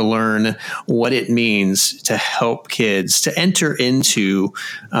learning, to learn what it means to help kids to enter into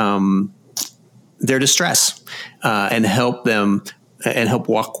their distress and help them and help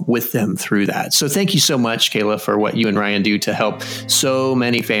walk with them through that. So thank you so much, Kayla, for what you and Ryan do to help so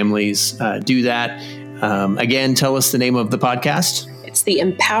many families do that. Again, tell us the name of the podcast. It's the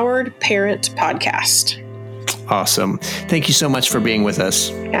Empowered Parent Podcast. Awesome. Thank you so much for being with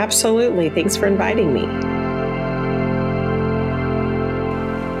us. Absolutely. Thanks for inviting me.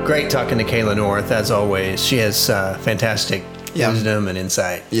 Great talking to Kayla North, as always. She has fantastic wisdom and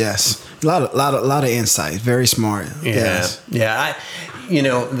insight. Yes. A lot of insight. Very smart. Yeah. Yes. Yeah.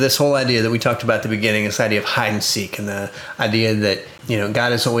 This whole idea that we talked about at the beginning, this idea of hide and seek, and the idea that,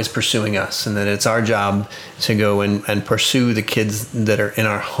 God is always pursuing us, and that it's our job to go and pursue the kids that are in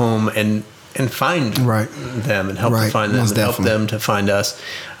our home and find them and help them find them. Most and definitely. Help them to find us.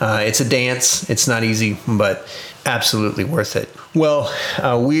 It's a dance. It's not easy, but absolutely worth it. Well,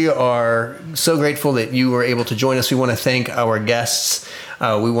 we are so grateful that you were able to join us. We want to thank our guests.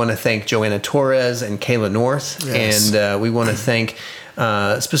 We want to thank Joanna Torres and Kayla North. Yes. And we want to thank,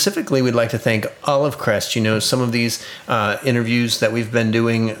 specifically, we'd like to thank Olive Crest. Some of these interviews that we've been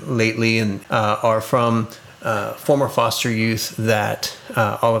doing lately and are from former foster youth that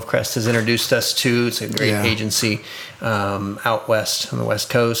Olive Crest has introduced us to. It's a great agency out west on the West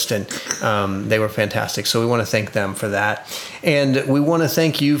Coast, and they were fantastic. So we want to thank them for that. And we want to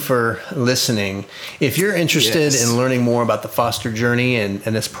thank you for listening. If you're interested in learning more about the foster journey and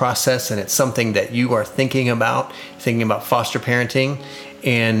this process, and it's something that you are thinking about foster parenting,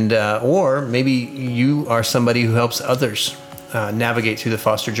 and or maybe you are somebody who helps others navigate through the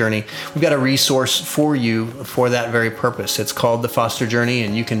foster journey, we've got a resource for you for that very purpose. It's called The Foster Journey,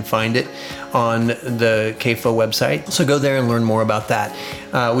 and you can find it on the KFO website. So go there and learn more about that.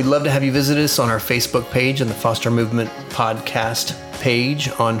 We'd love to have you visit us on our Facebook page and the Foster Movement Podcast page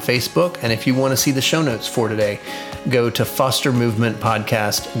on Facebook. And if you want to see the show notes for today, go to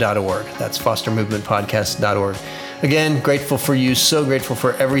fostermovementpodcast.org. That's fostermovementpodcast.org. Again, grateful for you, so grateful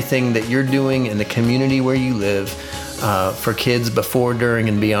for everything that you're doing in the community where you live, for kids before, during,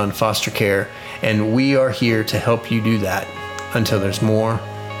 and beyond foster care. And we are here to help you do that until there's more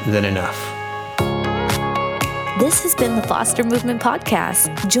than enough. This has been the Foster Movement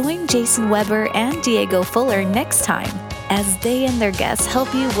Podcast. Join Jason Weber and Diego Fuller next time as they and their guests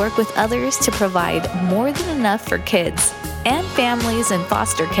help you work with others to provide more than enough for kids and families in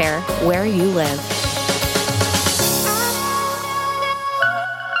foster care where you live.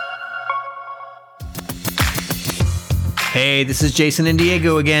 Hey, this is Jason and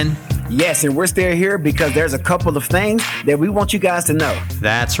Diego again. Yes, and we're still here because there's a couple of things that we want you guys to know.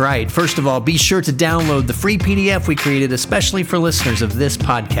 That's right. First of all, be sure to download the free PDF we created especially for listeners of this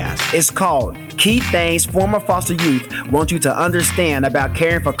podcast. It's called Key Things Former Foster Youth Want You to Understand About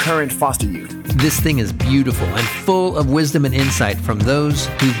Caring for Current Foster Youth. This thing is beautiful and full of wisdom and insight from those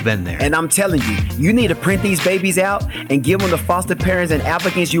who've been there. And I'm telling you, you need to print these babies out and give them to foster parents and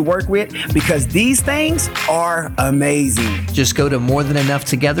applicants you work with because these things are amazing. Just go to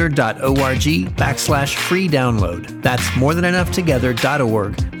morethanenoughtogether.org/free download. That's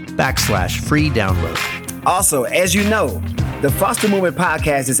morethanenoughtogether.org/free download. Also, as you know, the Foster Movement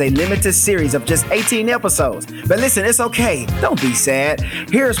Podcast is a limited series of just 18 episodes. But listen, it's okay. Don't be sad.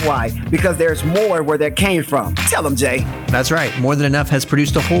 Here's why. Because there's more where that came from. Tell them, Jay. That's right. More Than Enough has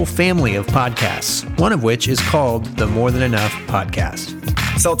produced a whole family of podcasts, one of which is called the More Than Enough Podcast.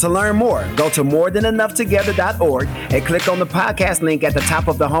 So to learn more, go to morethanenoughtogether.org and click on the podcast link at the top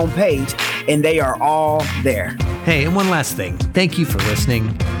of the homepage, and they are all there. Hey, and one last thing. Thank you for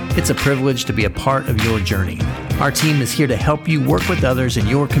listening. It's a privilege to be a part of your journey. Our team is here to help you work with others in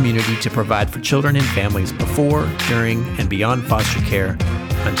your community to provide for children and families before, during, and beyond foster care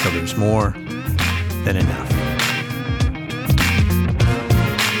until there's more than enough.